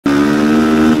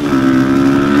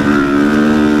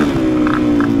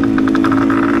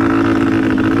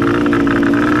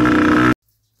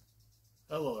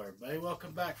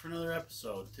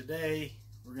So today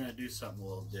we're going to do something a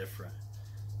little different.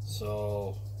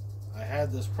 So I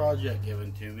had this project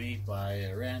given to me by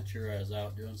a rancher. I was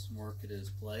out doing some work at his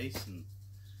place, and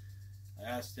I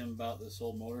asked him about this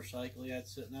old motorcycle he had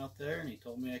sitting out there, and he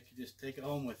told me I could just take it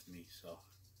home with me. So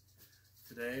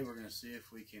today we're going to see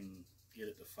if we can get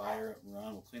it to fire up and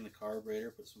run. We'll clean the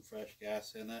carburetor, put some fresh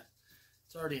gas in it.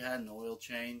 It's already had an oil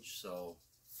change, so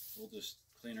we'll just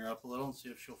clean her up a little and see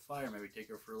if she'll fire. Maybe take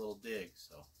her for a little dig.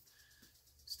 So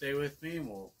stay with me and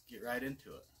we'll get right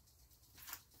into it.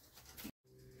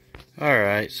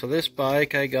 Alright, so this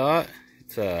bike I got,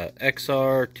 it's a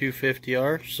XR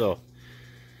 250R. So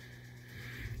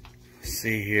let's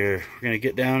see here, we're going to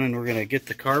get down and we're going to get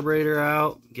the carburetor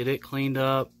out, get it cleaned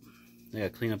up. I got to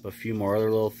clean up a few more other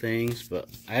little things, but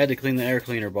I had to clean the air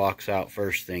cleaner box out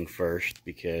first thing first,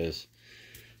 because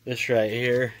this right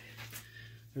here,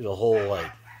 there's a whole, like,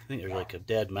 I think there's like a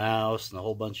dead mouse and a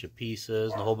whole bunch of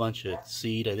pieces and a whole bunch of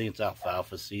seed. I think it's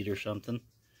alfalfa seed or something.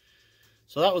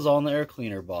 So that was all in the air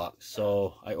cleaner box.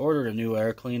 So I ordered a new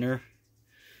air cleaner.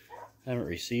 I haven't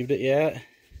received it yet,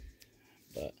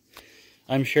 but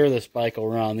I'm sure this bike will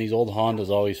run. These old Hondas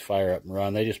always fire up and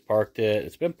run. They just parked it.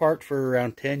 It's been parked for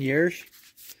around 10 years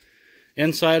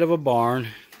inside of a barn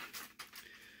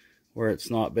where it's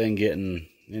not been getting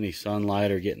any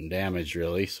sunlight or getting damaged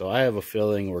really. So I have a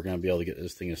feeling we're going to be able to get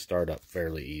this thing to start up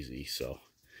fairly easy. So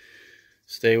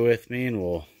stay with me and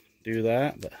we'll do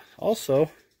that. But also,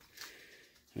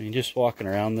 I mean, just walking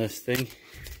around this thing,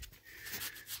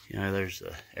 you know, there's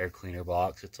the air cleaner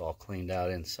box. It's all cleaned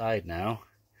out inside now.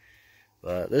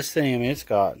 But this thing, I mean, it's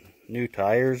got new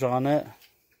tires on it.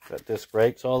 Got disc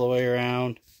brakes all the way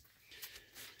around.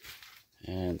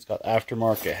 And it's got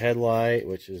aftermarket headlight,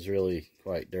 which is really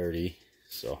quite dirty.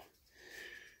 So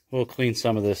we'll clean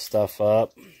some of this stuff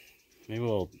up. Maybe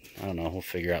I don't know, we'll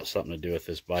figure out something to do with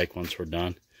this bike once we're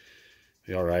done.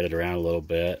 Maybe I'll ride it around a little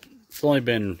bit. It's only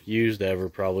been used ever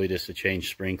probably just to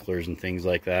change sprinklers and things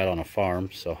like that on a farm.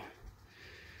 So,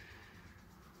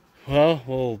 well,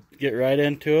 we'll get right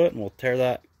into it and we'll tear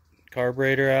that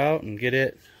carburetor out and get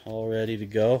it all ready to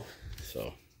go.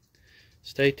 So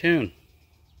stay tuned.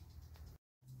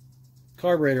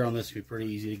 Carburetor on this will be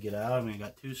pretty easy to get out. I mean, I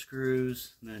got 2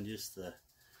 screws and then just the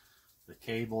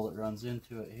cable that runs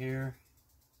into it here.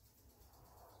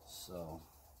 So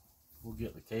we'll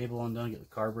get the cable undone, get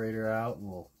the carburetor out, and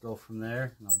we'll go from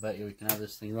there. And I'll bet you we can have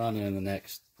this thing running in the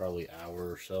next probably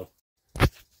hour or so.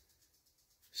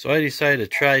 So I decided to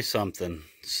try something.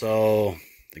 So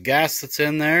the gas that's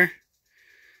in there,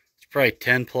 it's probably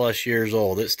 10 plus years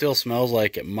old. It still smells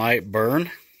like it might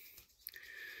burn.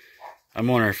 I'm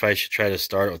wondering if I should try to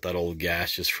start it with that old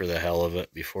gas just for the hell of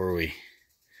it before we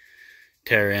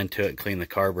tear into it and clean the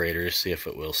carburetor to see if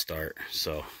it will start.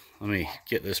 So let me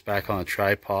get this back on a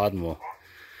tripod and we'll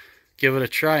give it a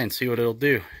try and see what it'll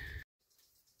do.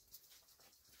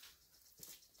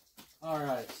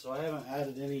 Alright, so I haven't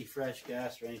added any fresh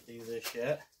gas or anything to this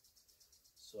yet.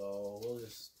 So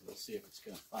we'll see if it's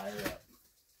going to fire up.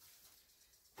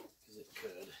 Because it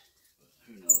could, but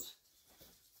who knows.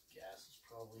 Gas is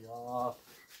probably off.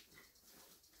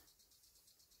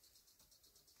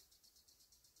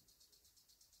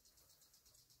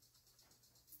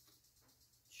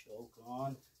 Choke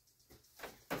on.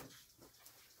 No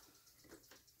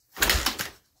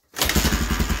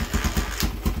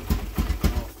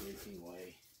freaking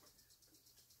way.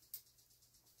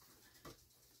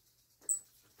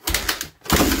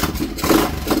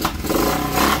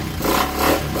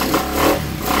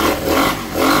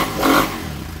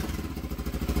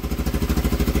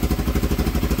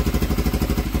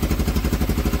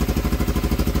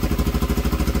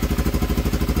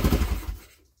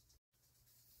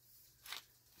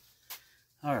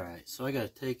 Alright, so I got to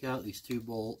take out these 2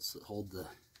 bolts that hold the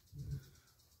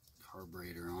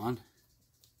carburetor on.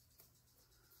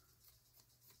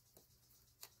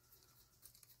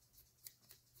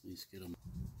 At least get them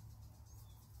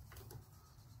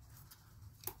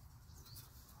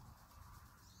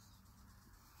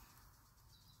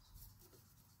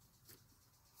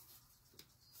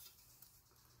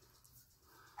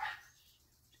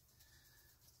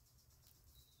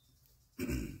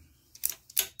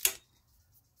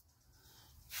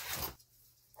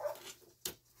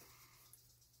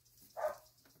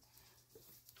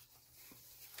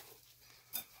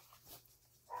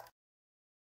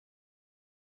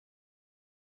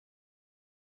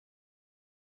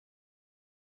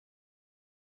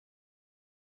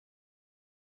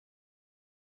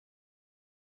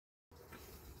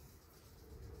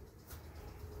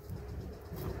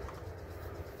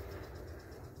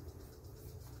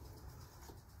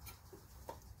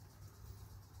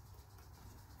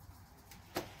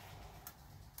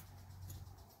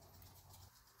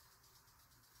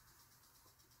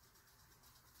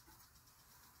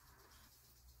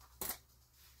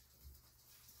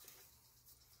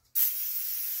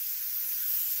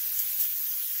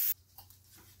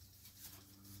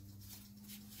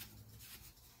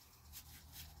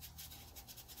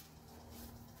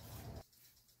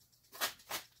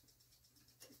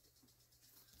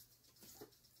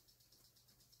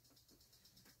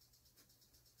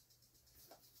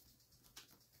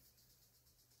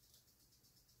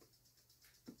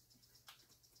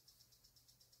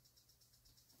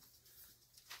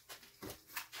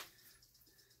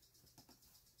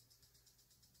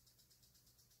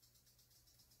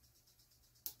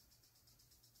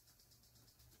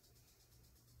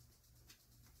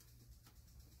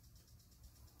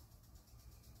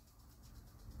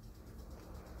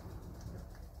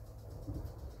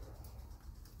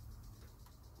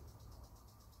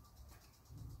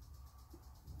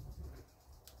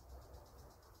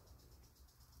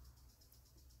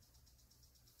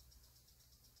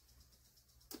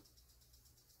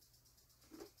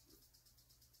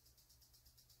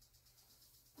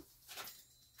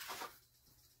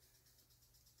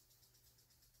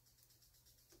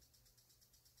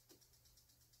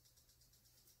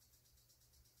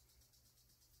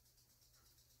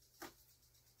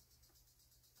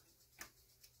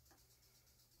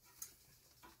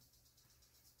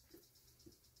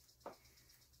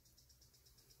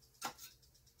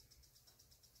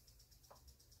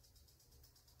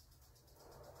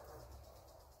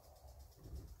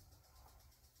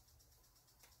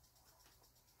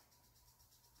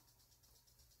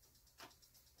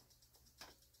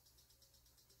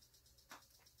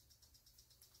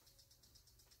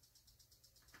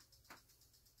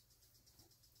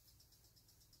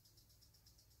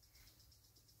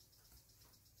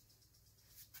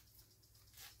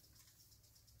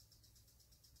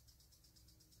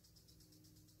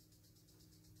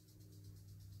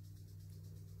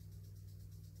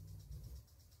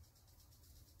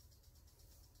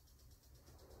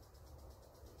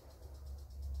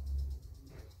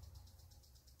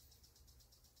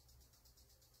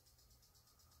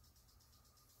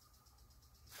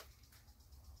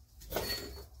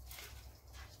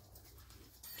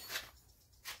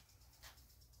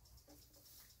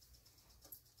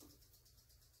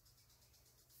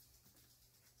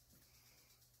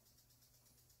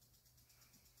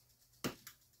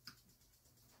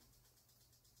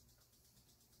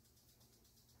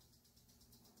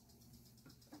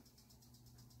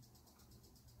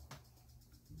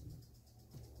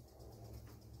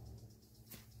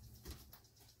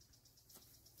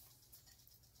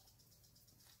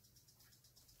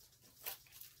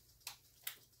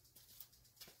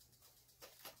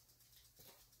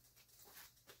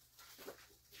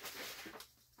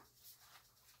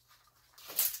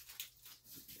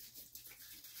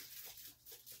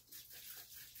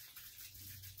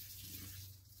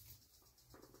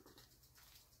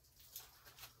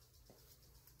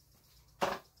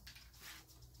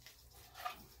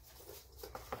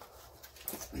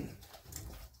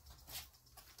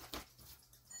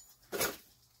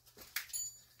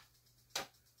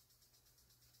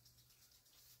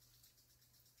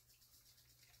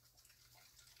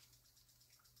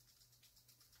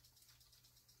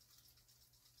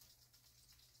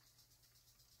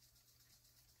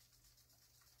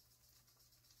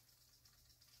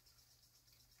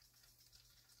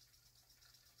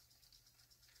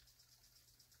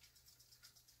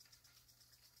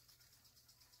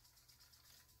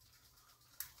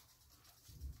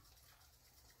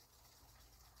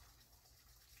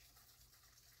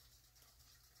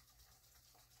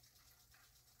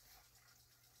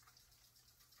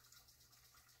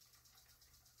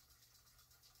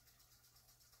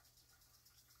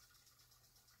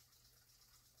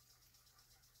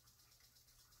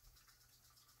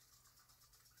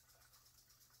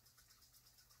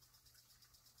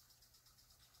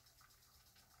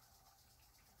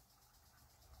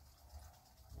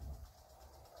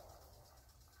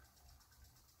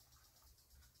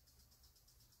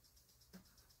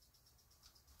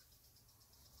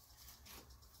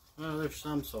Well, there's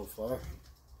some so far.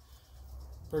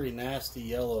 Pretty nasty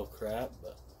yellow crap,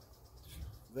 but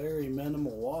very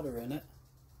minimal water in it.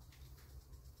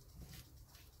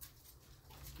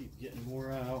 Keep getting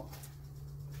more out.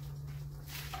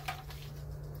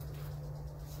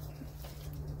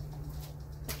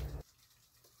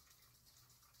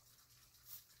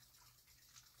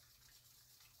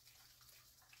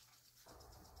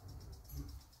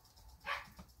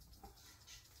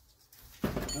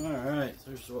 Alright,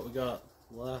 so there's what we got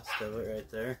last of it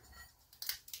right there.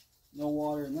 No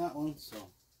water in that one, so.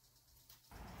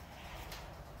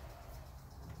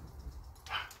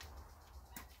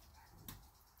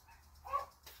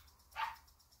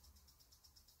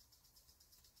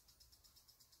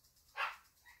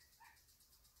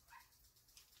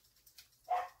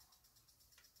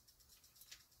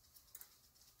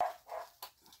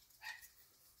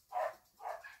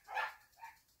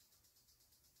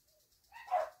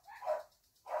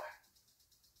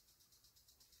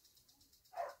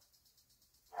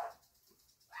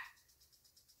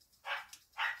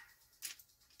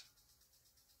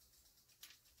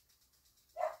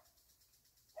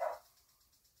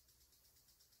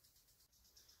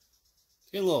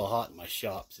 It's getting a little hot in my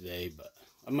shop today, but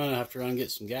I'm going to have to run and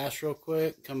get some gas real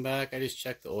quick, come back. I just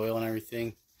checked the oil and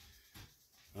everything.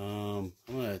 I'm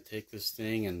going to take this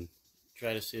thing and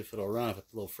try to see if it'll run, if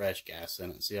it's a little fresh gas in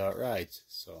it, and see how it rides.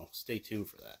 So stay tuned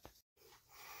for that.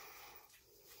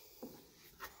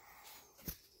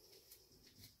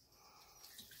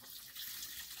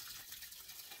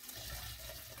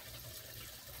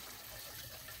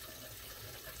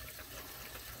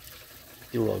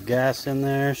 Get a little gas in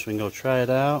there so we can go try it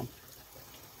out.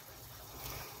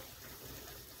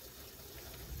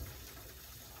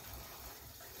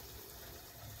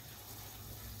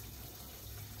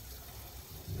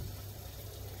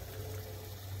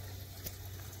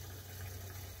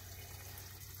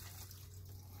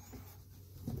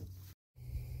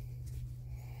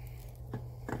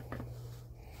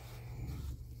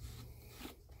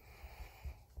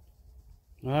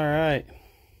 All right.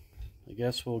 I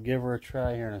guess we'll give her a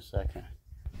try here in a second.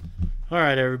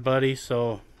 Alright everybody,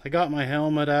 so I got my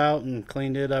helmet out and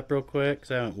cleaned it up real quick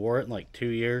because I haven't wore it in like 2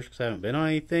 years because I haven't been on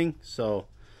anything. So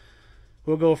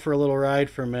we'll go for a little ride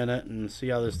for a minute and see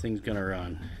how this thing's going to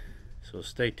run. So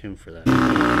stay tuned for that.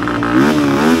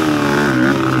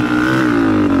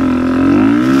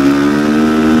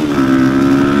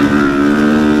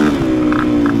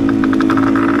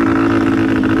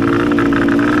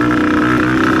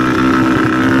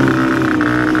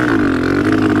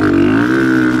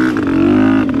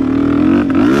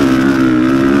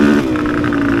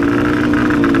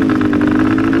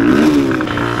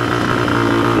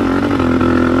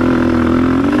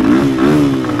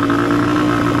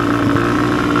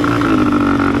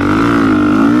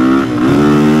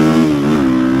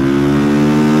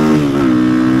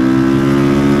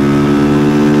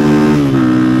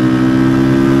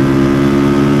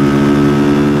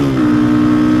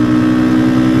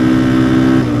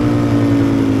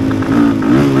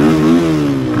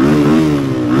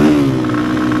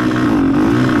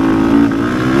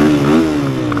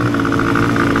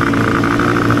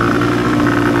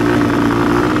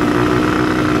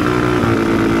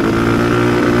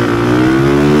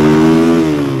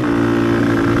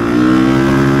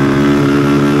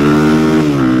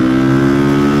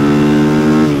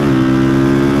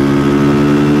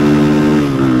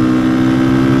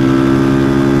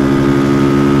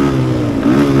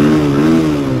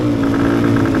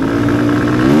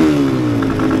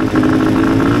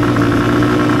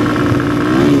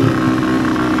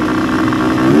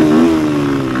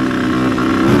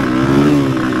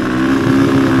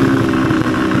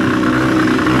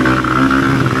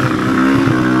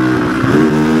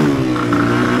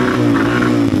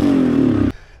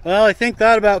 Well, I think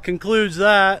that about concludes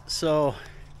that. So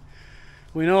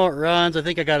we know it runs. I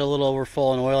think I got a little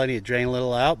overfull in oil. I need to drain a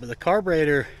little out, but the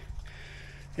carburetor,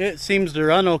 it seems to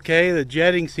run okay. The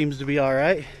jetting seems to be all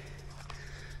right.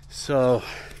 So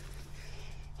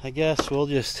I guess we'll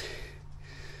just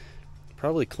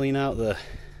probably clean out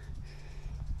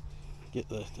get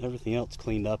everything else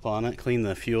cleaned up on it. Clean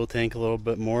the fuel tank a little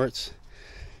bit more.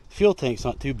 Fuel tank's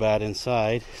not too bad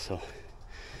inside, so.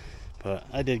 But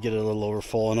I did get a little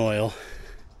overfull in oil.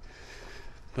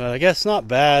 But I guess not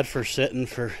bad for sitting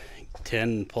for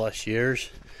 10 plus years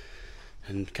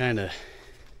and kind of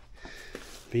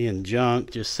being junk,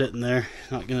 just sitting there.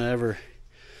 Not gonna ever,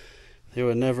 they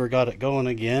would never got it going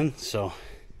again. So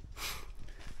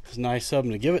it's nice of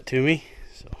them to give it to me.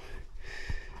 So,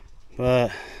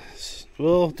 but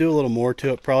we'll do a little more to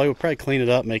it. We'll probably clean it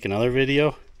up, make another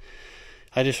video.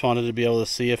 I just wanted to be able to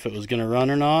see if it was going to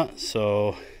run or not,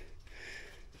 so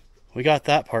we got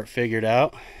that part figured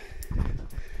out.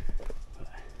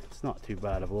 It's not too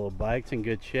bad of a little bike. It's in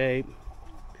good shape.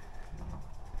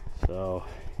 So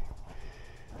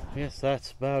I guess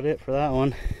that's about it for that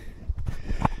one.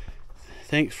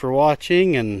 Thanks for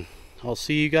watching, and I'll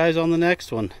see you guys on the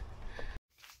next one.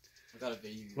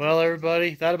 Well,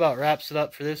 everybody, that about wraps it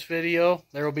up for this video.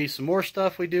 There will be some more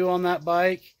stuff we do on that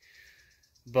bike,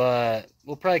 but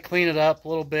we'll probably clean it up a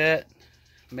little bit.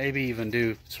 Maybe even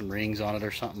do some rings on it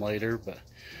or something later, but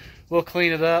we'll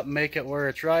clean it up and make it where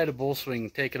it's rideable so we can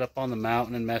take it up on the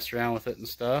mountain and mess around with it and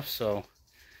stuff. So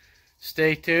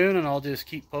stay tuned, and I'll just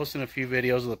keep posting a few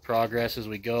videos of the progress as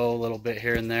we go, a little bit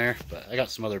here and there. But I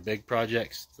got some other big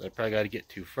projects that I probably got to get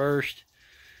to first,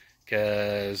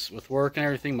 because with work and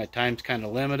everything, my time's kind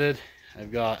of limited.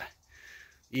 I've got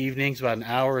evenings, about an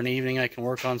hour an evening I can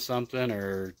work on something,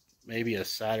 or maybe a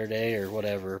Saturday or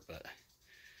whatever. But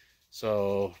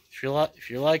so if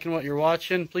you're liking what you're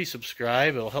watching, please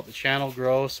subscribe. It'll help the channel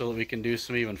grow so that we can do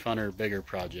some even funner, bigger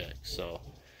projects. So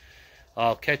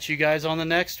I'll catch you guys on the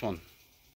next one.